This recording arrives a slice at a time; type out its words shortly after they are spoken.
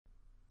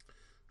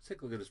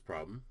take a look at this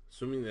problem.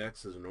 Assuming that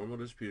x is a normal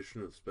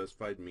distribution of the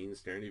specified mean and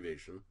standard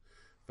deviation,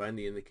 find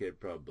the indicated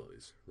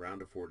probabilities.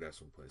 Round to 4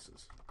 decimal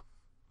places.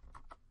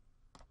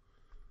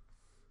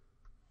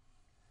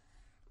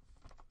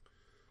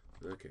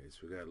 Okay, so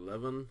we got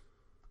 11.8,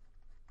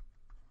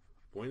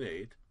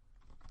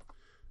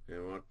 and we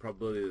want a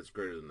probability that's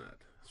greater than that,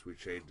 so we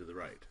shade to the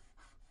right.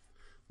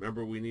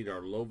 Remember, we need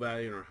our low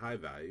value and our high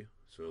value,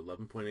 so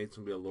 11.8 is going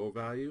to be a low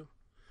value,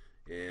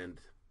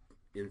 and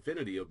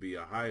infinity will be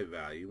a high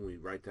value, and we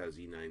write that as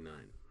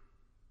E99.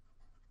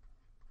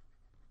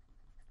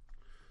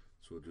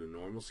 So we'll do a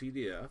normal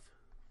CDF,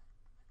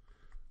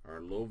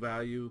 our low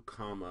value,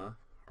 comma,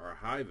 our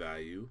high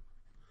value,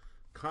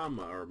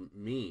 comma, our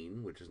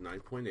mean, which is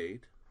 9.8,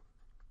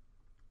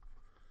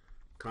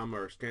 comma,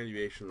 our standard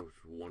deviation, which is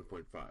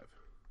 1.5.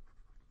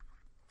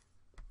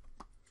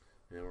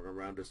 And we're going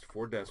to round this to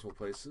 4 decimal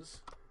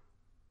places.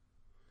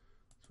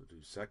 So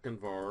do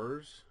second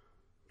vars,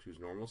 choose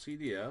normal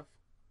CDF.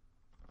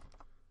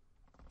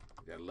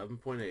 We got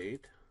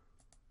 11.8,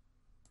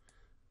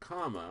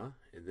 comma,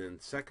 and then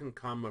second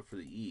comma for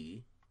the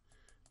E,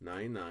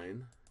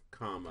 99,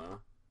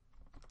 comma,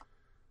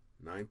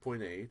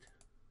 9.8,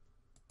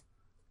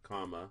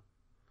 comma,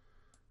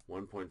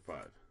 1.5.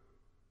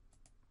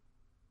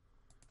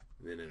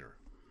 And then enter.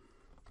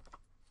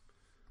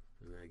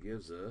 And that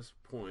gives us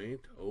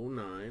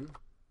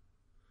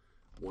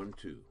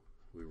 0.0912.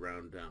 We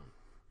round down.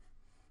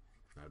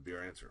 That would be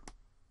our answer.